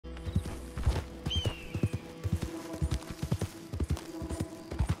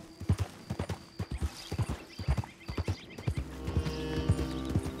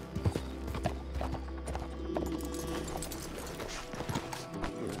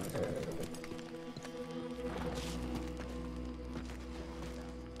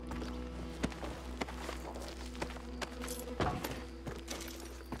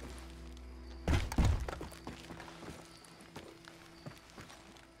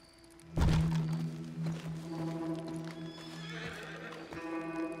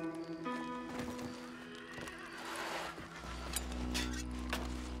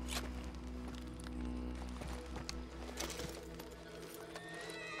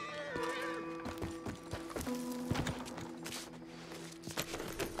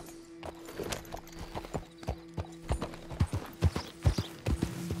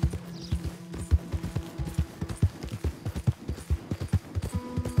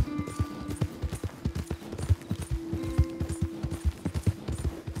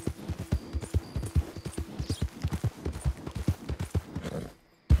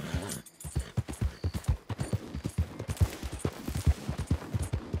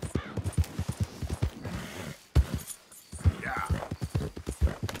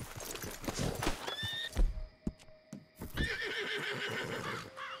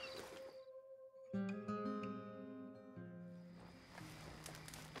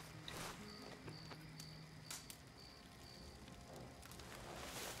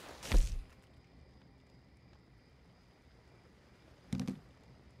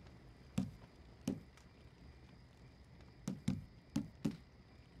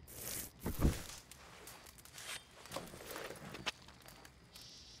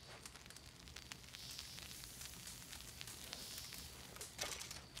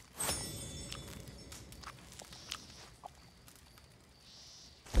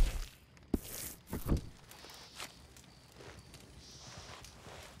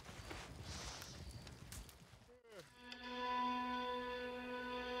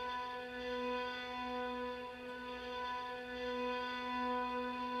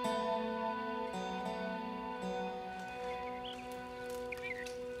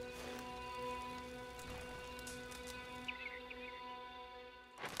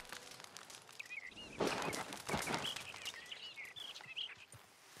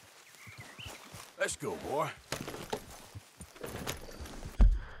Let's go, boy.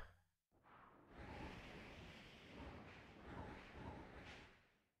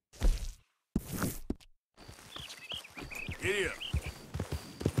 Giddy up.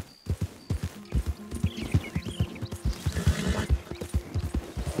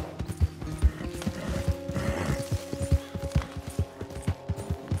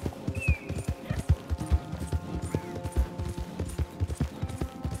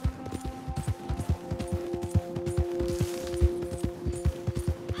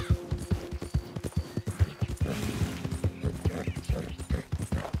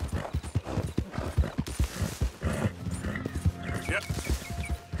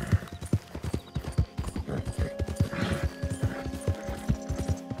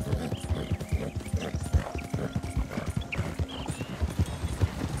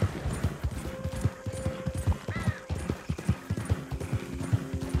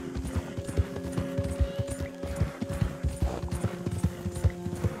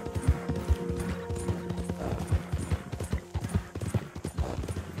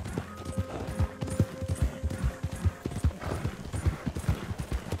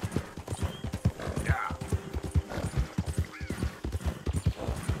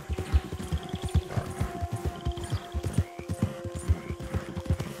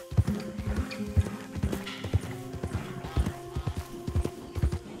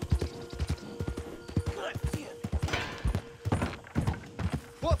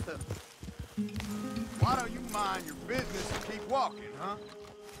 Why don't you mind your business and keep walking, huh?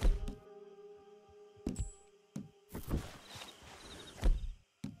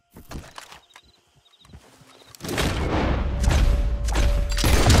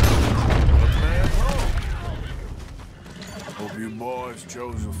 Hope you boys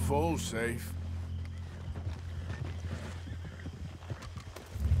chose a full safe.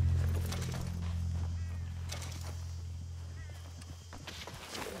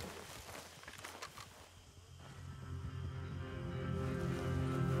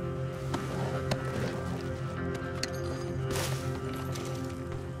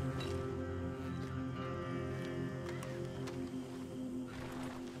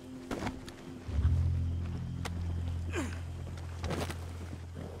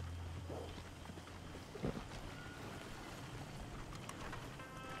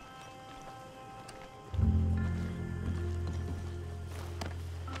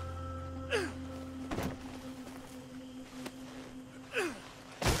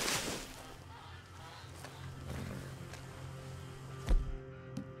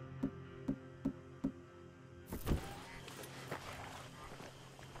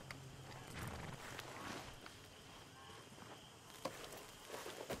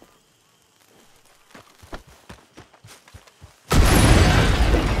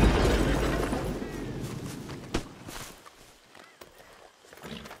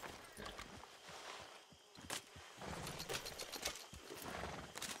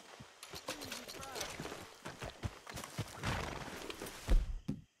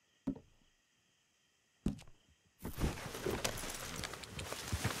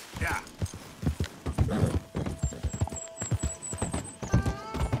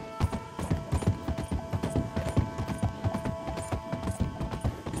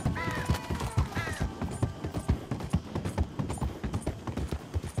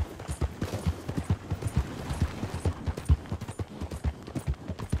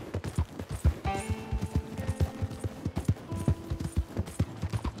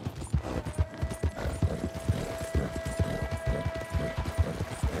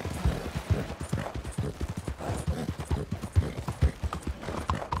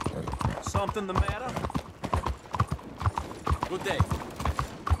 Something the matter? Good day.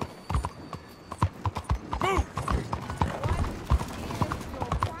 Move!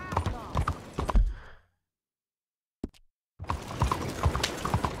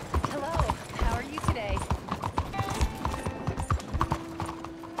 Hello, how are you today?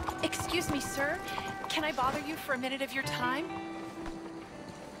 Excuse me, sir. Can I bother you for a minute of your time?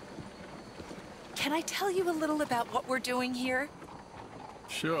 Can I tell you a little about what we're doing here?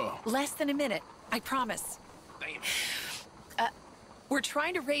 Sure. Less than a minute, I promise. We're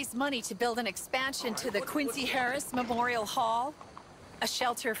trying to raise money to build an expansion to the Quincy Harris Memorial Hall, a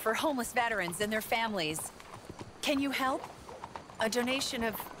shelter for homeless veterans and their families. Can you help? A donation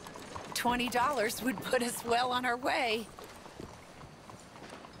of $20 would put us well on our way.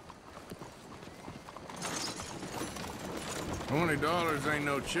 $20 ain't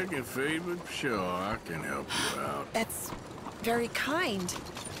no chicken feed, but sure, I can help you out. That's very kind.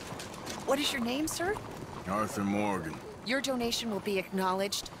 What is your name, sir? Arthur Morgan. Your donation will be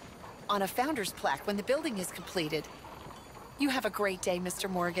acknowledged on a founder's plaque when the building is completed. You have a great day, Mr.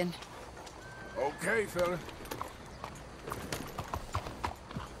 Morgan. Okay, fella.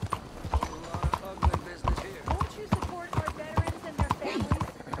 Won't you support our veterans and their families?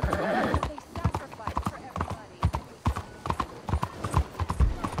 They sacrifice for everybody.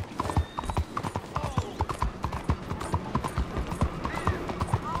 I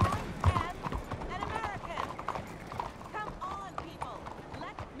am an American. Come on, people.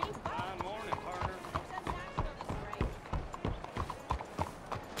 Let me vote. Morning, partner. It's a nationalist race.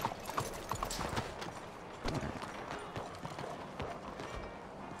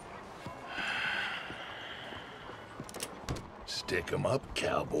 Stick 'em up,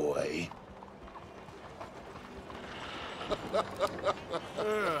 cowboy.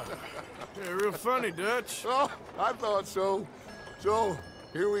 Yeah, real funny, Dutch. Oh, I thought so. So,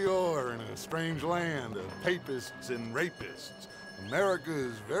 here we are in a strange land of papists and rapists.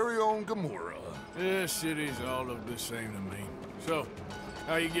 America's very own Gomorrah. Yeah, cities all look the same to me. So,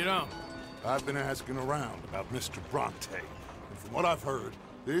 how you get on? I've been asking around about Mr. Bronte, and from what I've heard,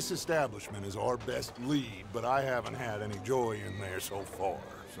 this establishment is our best lead, but I haven't had any joy in there so far.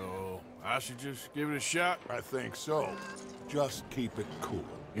 So, I should just give it a shot? I think so. Just keep it cool.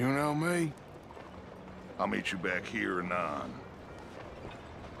 You know me? I'll meet you back here anon.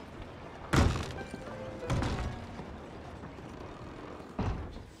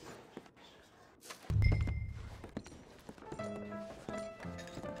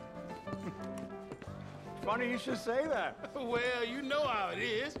 Funny you should say that. Well, you know how it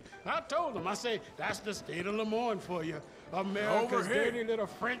is. I told him. I say, that's the state of Lemoyne for you. America's Over here. dirty little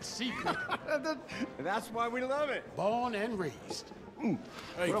French secret. That's why we love it. Born and raised. Hey,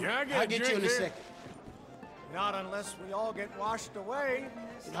 can I get I'll a get drink you in a here? second. Not unless we all get washed away.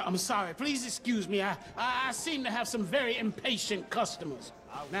 I'm sorry. Please excuse me. I seem to have some very impatient customers.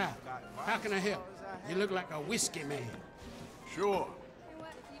 Now, how can I help? You look like a whiskey man. Sure.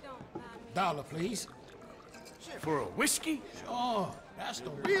 $1, please. For a whiskey? Oh, that's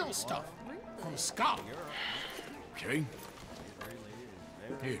the real stuff. From Scotland. Okay.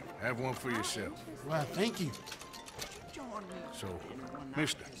 Here, have one for yourself. Well, thank you. So,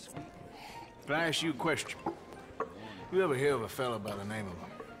 mister, can I ask you a question? You ever hear of a fella by the name of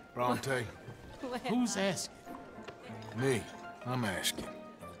Bronte? Who's asking? Me. I'm asking.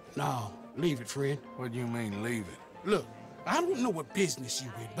 No, leave it, friend. What do you mean, leave it? Look, I don't know what business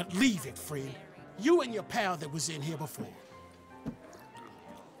you in, but leave it, friend. You and your pal that was in here before.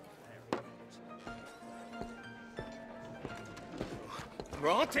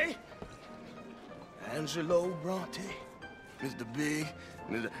 Bronte? Angelo Bronte? Mr. Big,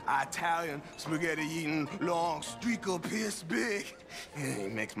 Mr. Italian, spaghetti-eating, long streaker piss big. He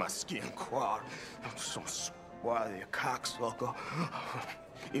makes my skin crawl. I'm so swarthy, a cocksucker.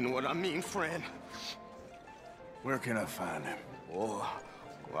 You know what I mean, friend? Where can I find him? Oh,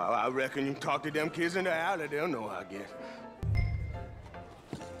 well, I reckon you talk to them kids in the alley, they'll know, I guess.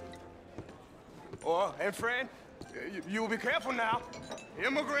 Oh, and friend, you'll be careful now.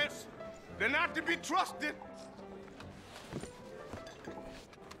 Immigrants, they're not to be trusted.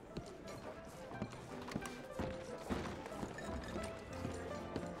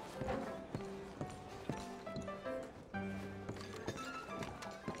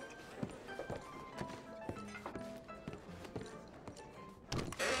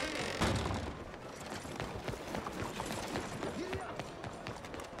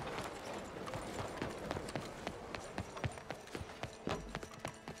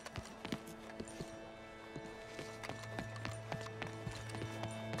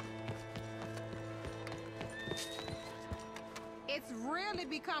 It's really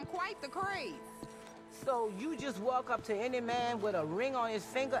become quite the craze. So you just walk up to any man with a ring on his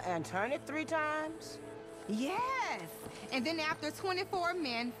finger and turn it 3 times? Yes. And then after 24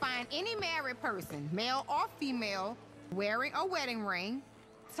 men find any married person, male or female, wearing a wedding ring,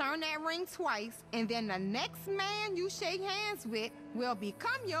 turn that ring twice, and then the next man you shake hands with will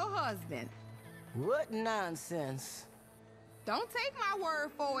become your husband. What nonsense. Don't take my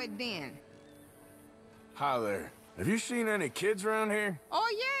word for it then. Hi there. Have you seen any kids around here? Oh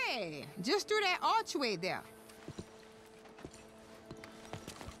yeah, just through that archway there.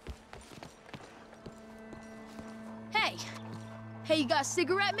 Hey. Hey, you got a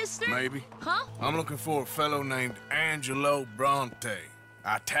cigarette, mister? Maybe. Huh? I'm looking for a fellow named Angelo Bronte.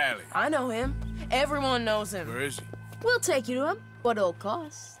 Italian. I know him. Everyone knows him. Where is he? We'll take you to him. What it'll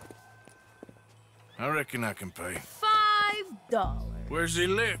cost? I reckon I can pay. $5. Where's he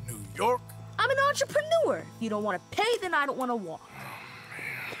live? New York? I'm an entrepreneur. If you don't want to pay, then I don't want to walk.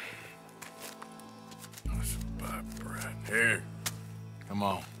 That's about right. Here. Come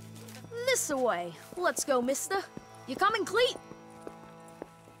on. This away. Let's go, mister. You coming, Cleet?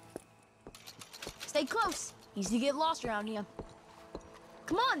 Stay close. Easy to get lost around here.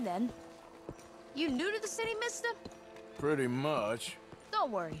 Come on, then. You new to the city, mister? Pretty much.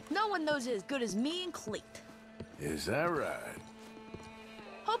 Don't worry. No one knows it as good as me and Cleet. Is that right?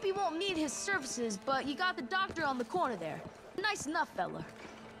 Hope you won't need his services, but you got the doctor on the corner there. Nice enough, fella.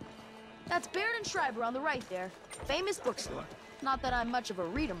 That's Baird and Schreiber on the right there. Famous bookstore. Not that I'm much of a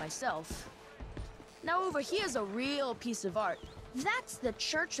reader myself. Now over here's a real piece of art. That's the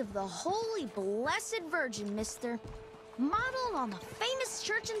Church of the Holy Blessed Virgin, mister. Modeled on the famous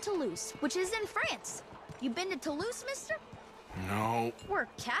church in Toulouse, which is in France. You been to Toulouse, mister? No. We're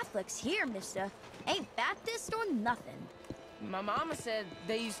Catholics here, mister. Ain't Baptist or nothing. My mama said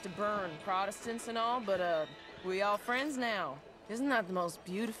they used to burn Protestants and all, but, we all friends now. Isn't that the most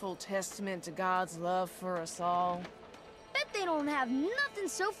beautiful testament to God's love for us all? Bet they don't have nothing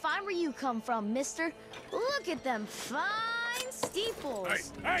so fine where you come from, mister. Look at them fine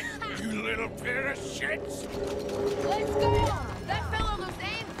steeples. Hey, you little pair of shits! Let's go! That fellow looks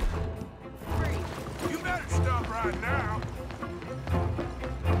angry. You better stop right now.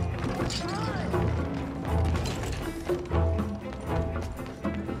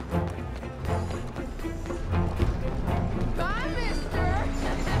 Bye, mister!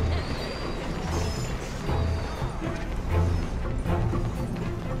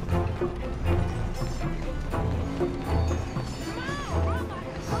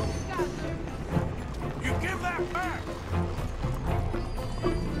 You give that back!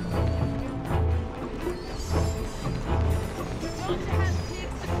 Don't you have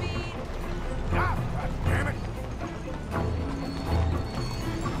pigs to feed? Ah, damn it!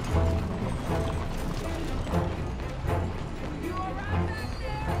 You all right back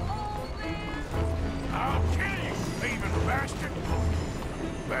there, old man? I'll kill you, thieving bastard!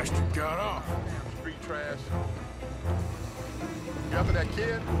 Bastard got off. Street trash. You after that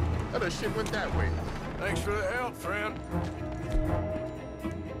kid? Other shit went that way. Thanks for the help, friend.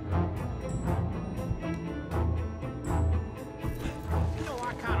 You know,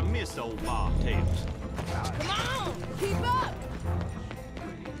 I kind of miss old bobtails. Come on, keep up!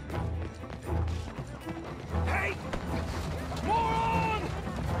 Hey! Moron!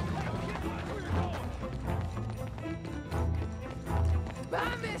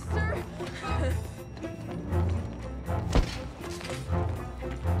 Bye, mister!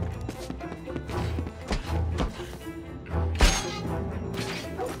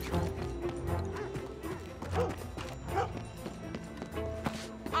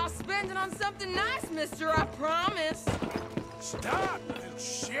 I'll spend it on something nice, mister, I promise. Stop, little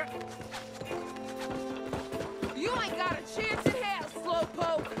shit! You ain't got a chance in hell,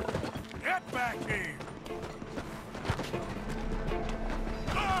 slowpoke. Get back here!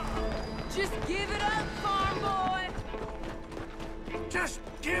 Just give it up, farm boy. Just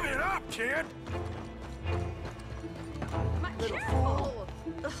give it up, kid! Careful!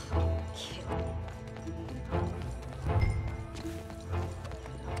 Ugh, kid.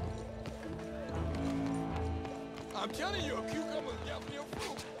 I'm telling you, a cucumber's got your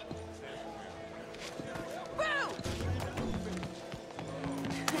fruit. Boo!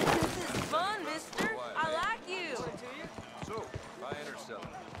 This is fun, mister. I like you. So, buy it or sell it.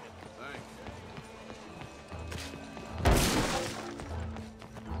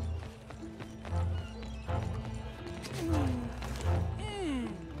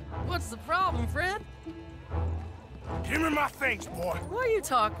 What's the problem, friend? Give me my things, boy. What are you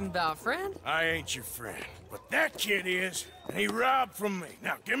talking about, friend? I ain't your friend, but that kid is, and he robbed from me.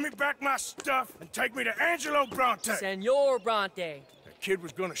 Now give me back my stuff and take me to Angelo Bronte. Senor Bronte. That kid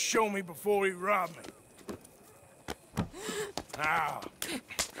was gonna show me before he robbed me. Now,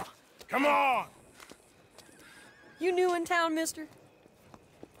 come on. You new in town, mister?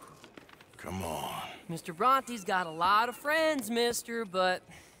 Come on. Mr. Bronte's got a lot of friends, mister, but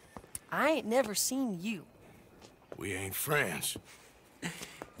I ain't never seen you. We ain't friends.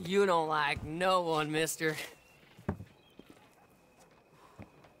 You don't like no one, mister.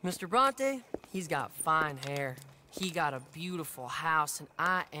 Mr. Bronte, he's got fine hair. He got a beautiful house, and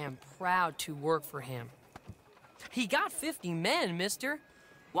I am proud to work for him. He got 50 men, mister.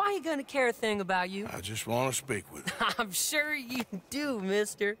 Why he gonna care a thing about you? I just want to speak with him. I'm sure you do,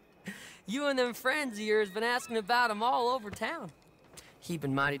 mister. You and them friends of yours been asking about him all over town. He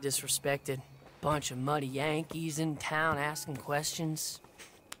been mighty disrespected. Bunch of muddy Yankees in town asking questions.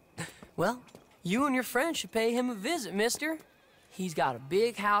 Well, you and your friend should pay him a visit, mister. He's got a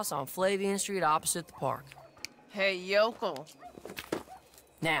big house on Flavian Street opposite the park. Hey, yokel.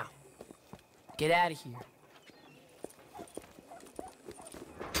 Now, get out of here.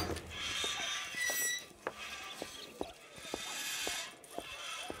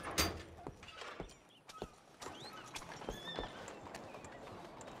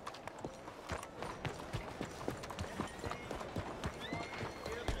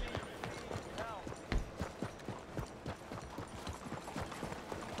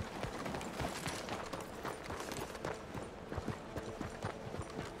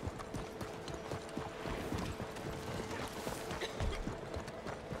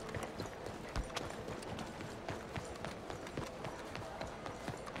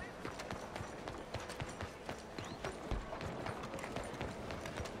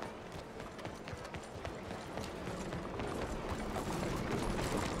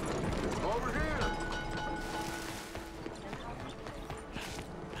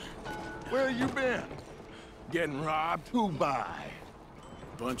 Where you been? Getting robbed? Who by?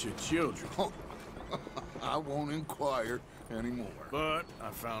 Bunch of children. Oh, I won't inquire anymore. But I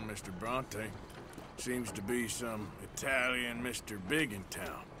found Mr. Bronte. Seems to be some Italian Mr. Big in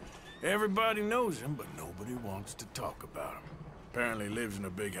town. Everybody knows him, but nobody wants to talk about him. Apparently lives in a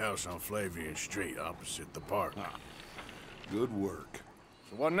big house on Flavian Street, opposite the park. Ah, good work.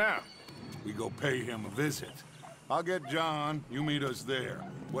 So what now? We go pay him a visit. I'll get John, you meet us there.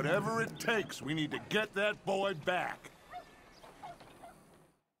 Whatever it takes, we need to get that boy back.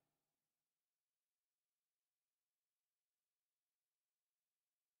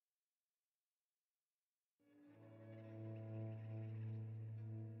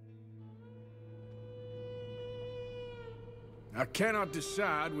 I cannot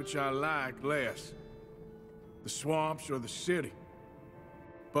decide which I like less. The swamps or the city.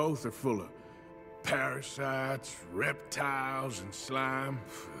 Both are full of parasites, reptiles, and slime.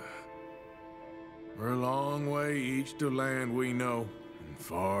 We're a long way east to land we know, and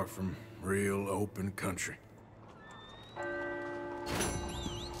far from real open country.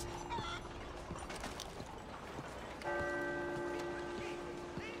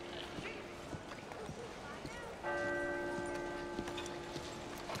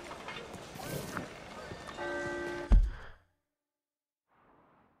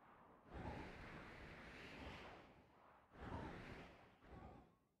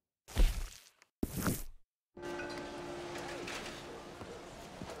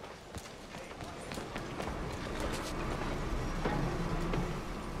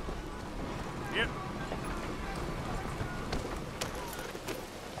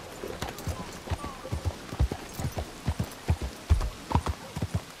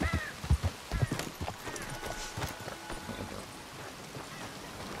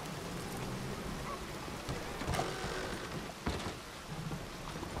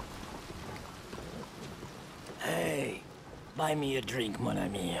 Buy me a drink, mon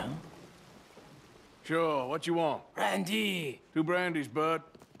ami, huh? Sure, what you want? Brandy! 2 brandies, bud.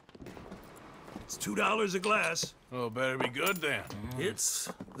 It's $2 a glass. Oh, better be good then. It's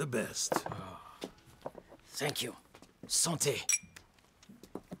the best. Thank you. Santé.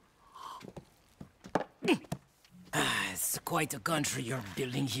 It's quite a country you're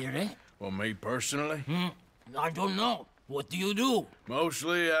building here, eh? Well, me personally? I don't know. What do you do?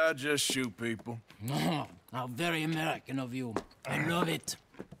 Mostly, I just shoot people. How very American of you. I love it.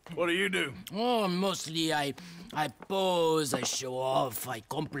 What do you do? Oh, mostly I pose, I show off, I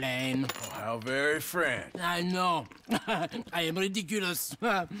complain. Oh, how very French. I know. I am ridiculous.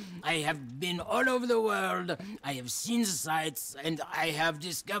 I have been all over the world. I have seen the sights, and I have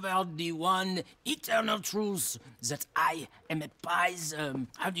discovered the one eternal truth that I am a pies,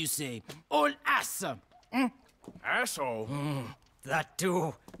 how do you say, all ass. Asshole? That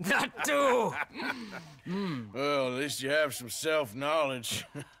too. That too. Well, at least you have some self-knowledge.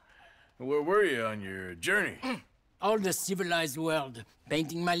 Where were you on your journey? All the civilized world.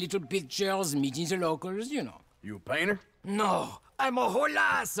 Painting my little pictures, meeting the locals, you know. You a painter? No, I'm a whole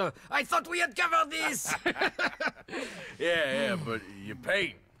ass. I thought we had covered this. Yeah, but you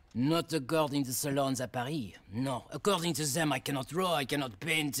paint. Not according to salons at Paris. No, according to them, I cannot draw, I cannot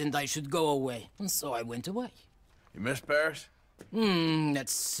paint, and I should go away. And so I went away. You miss Paris? That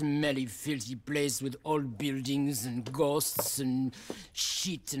smelly, filthy place with old buildings and ghosts and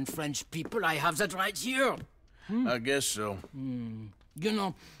shit and French people. I have that right here. I guess so. You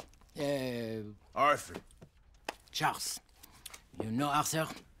know, Arthur. Charles. You know, Arthur?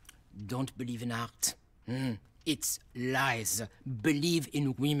 Don't believe in art. It's lies. Believe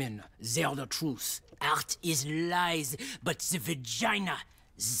in women. They're the truth. Art is lies, but the vagina,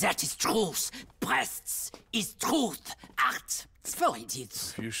 that is truth. Breasts is truth. Art is for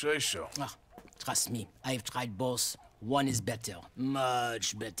idiots. If you say so. Trust me, I've tried both. One is better.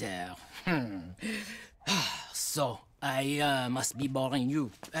 Much better. So, I must be boring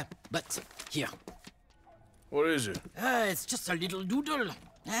you. But, here. What is it? It's just a little doodle.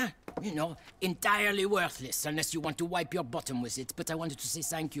 You know, entirely worthless, unless you want to wipe your bottom with it. But I wanted to say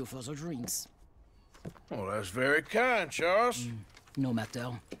thank you for the drinks. Well, that's very kind, Charles. No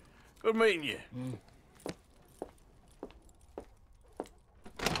matter. Good meeting you.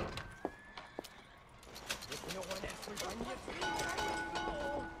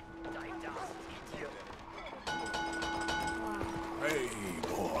 Hey,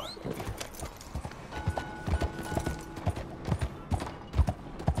 boy.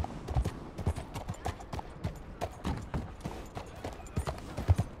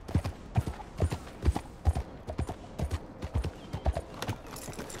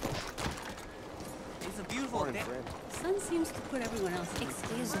 It's a beautiful day. Sun seems to put everyone else.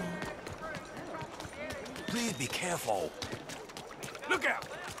 Excuse me. Please be careful. Look out!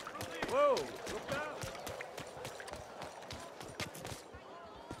 Whoa, look out!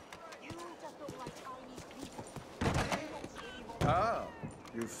 Ah,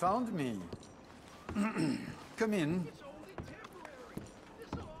 you found me. Come in.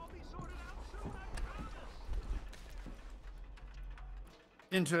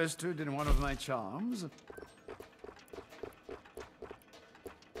 Interested in one of my charms?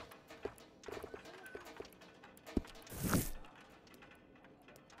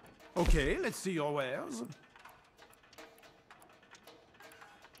 Okay, let's see your wares.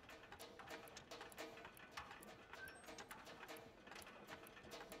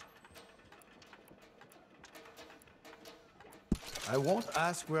 I won't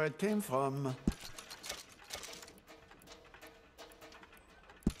ask where it came from.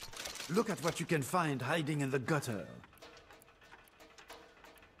 Look at what you can find hiding in the gutter.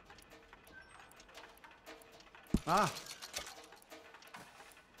 Ah.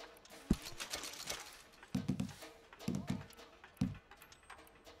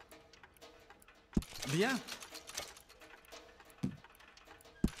 Bien.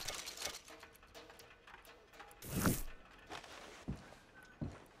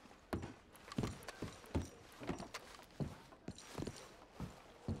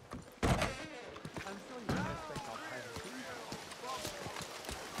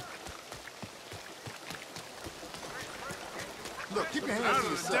 Look, keep your hands Out to of the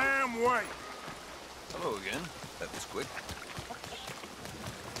yourself. damn way! Hello again. That was quick.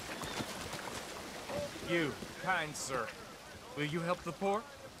 You, kind sir, will you help the poor?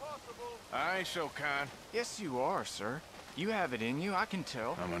 I ain't so kind. Yes, you are, sir. You have it in you, I can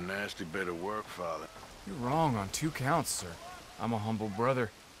tell. I'm a nasty bit of work, Father. You're wrong on 2 counts, sir. I'm a humble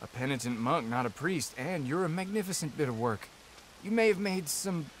brother, a penitent monk, not a priest, and you're a magnificent bit of work. You may have made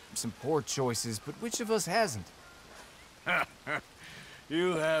some poor choices, but which of us hasn't?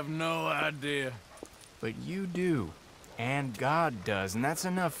 You have no idea. But you do. And God does, and that's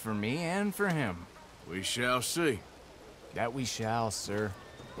enough for me and for him. We shall see. That we shall, sir.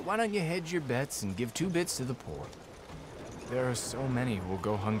 But why don't you hedge your bets and give 2 bits to the poor? There are so many who will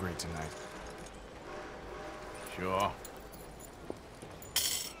go hungry tonight. Sure.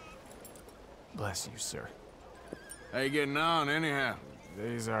 Bless you, sir. How you getting on, anyhow?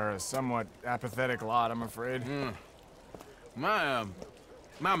 These are a somewhat apathetic lot, I'm afraid.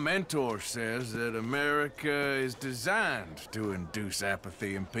 My mentor says that America is designed to induce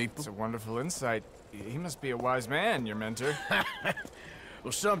apathy in people. It's a wonderful insight. He must be a wise man, your mentor.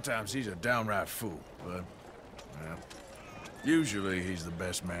 Well, sometimes he's a downright fool, but, well, usually he's the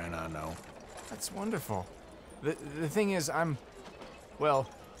best man I know. That's wonderful. The thing is, well,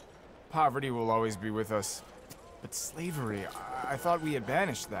 poverty will always be with us. But slavery, I thought we had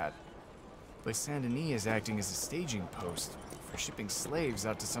banished that. But Saint Denis is acting as a staging post for shipping slaves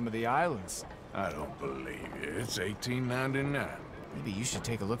out to some of the islands. I don't believe you. It's 1899. Maybe you should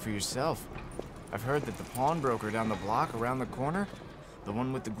take a look for yourself. I've heard that the pawnbroker down the block around the corner, the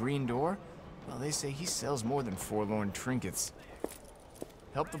one with the green door, well, they say he sells more than forlorn trinkets.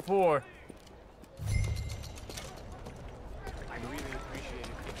 Help the poor. I'd really appreciate it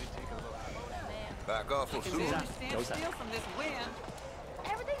if you could take a look. Back off or soon. Stand still from this wind.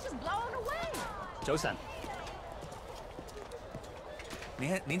 Everything's just blowing away. 早晨，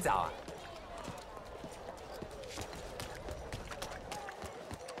您早啊。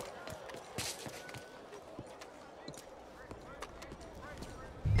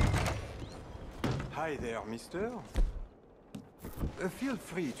Hi there, mister. Feel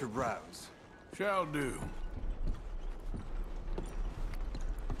free to browse. Shall do.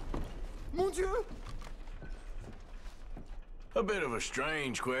 Mon Dieu! A bit of a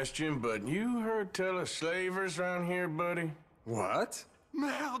strange question, but you heard tell of slavers around here, buddy? What?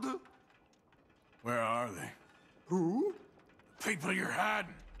 Merde! Where are they? Who? People you're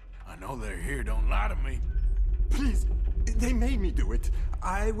hiding. I know they're here, don't lie to me. Please, they made me do it.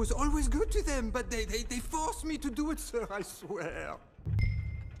 I was always good to them, but they forced me to do it, sir, I swear.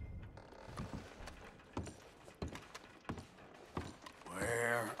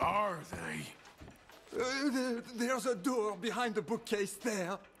 Where are they? There's a door behind the bookcase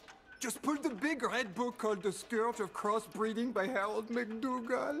there. Just pull the big red book called The Scourge of Crossbreeding by Harold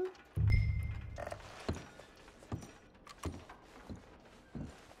McDougall.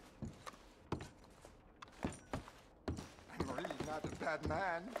 I'm really not a bad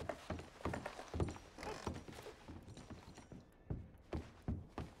man.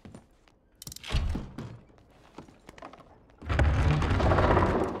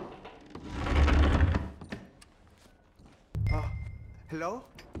 Hello?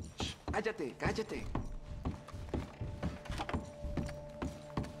 Shh, cállate, cállate.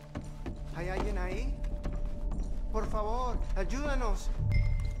 ¿Hay alguien ahí? Por favor, ayúdanos.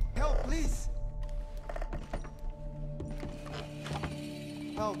 Help, please.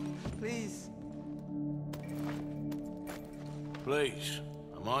 Help, please. Please,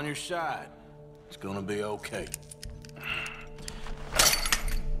 I'm on your side. It's gonna be okay.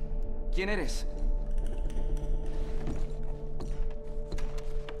 ¿Quién eres?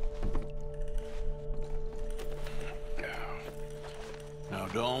 Now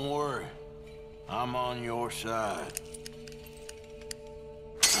don't worry. I'm on your side.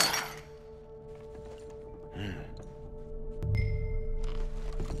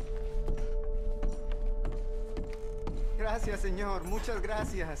 Gracias, señor. Muchas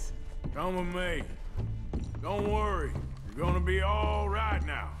gracias. Come with me. Don't worry. You're gonna be all right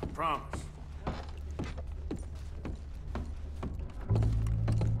now. I promise.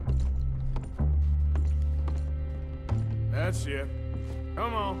 That's it.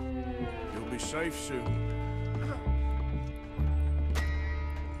 Come on. You'll be safe soon.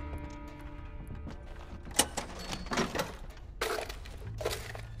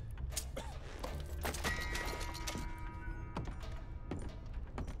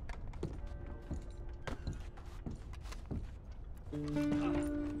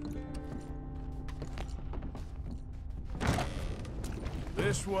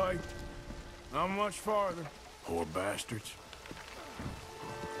 This way. Not much farther. Poor bastards.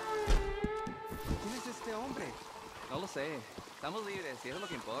 ¿Quién es este hombre? No lo sé. Estamos libres y eso es lo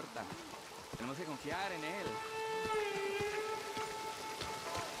que importa. Tenemos que confiar en él.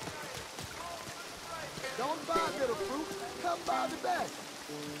 Don't buy bitter fruit. Come buy the best.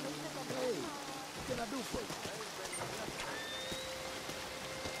 Hey, what can I do for you?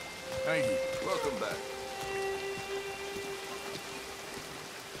 Thank you. Welcome back.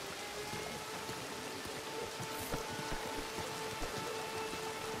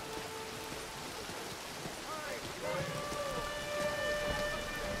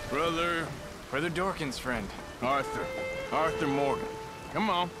 Brother Dorkin's friend. Arthur Morgan. Come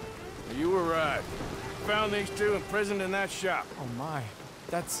on. You were right. Found these two imprisoned in that shop. Oh my.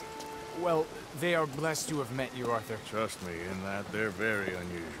 That's... well, they are blessed to have met you, Arthur. Trust me, in that they're very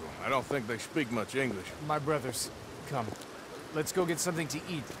unusual. I don't think they speak much English. My brothers, come. Let's go get something to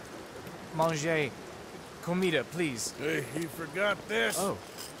eat. Manger. Comida, please. Hey, you forgot this? Oh.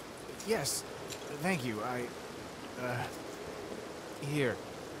 Yes. Thank you. Here.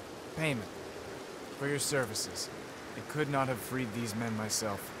 Payment. For your services. I could not have freed these men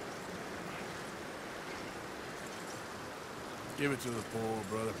myself. Give it to the poor,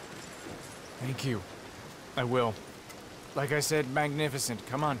 brother. Thank you. I will. Like I said, magnificent.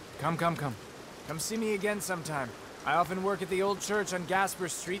 Come on. Come. Come see me again sometime. I often work at the old church on Gasper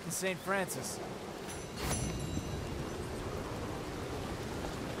Street in St. Francis.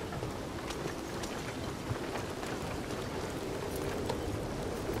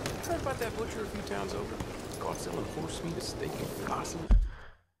 Heard about that butcher a few towns over? Caught selling horse meat, a steak, and gossip.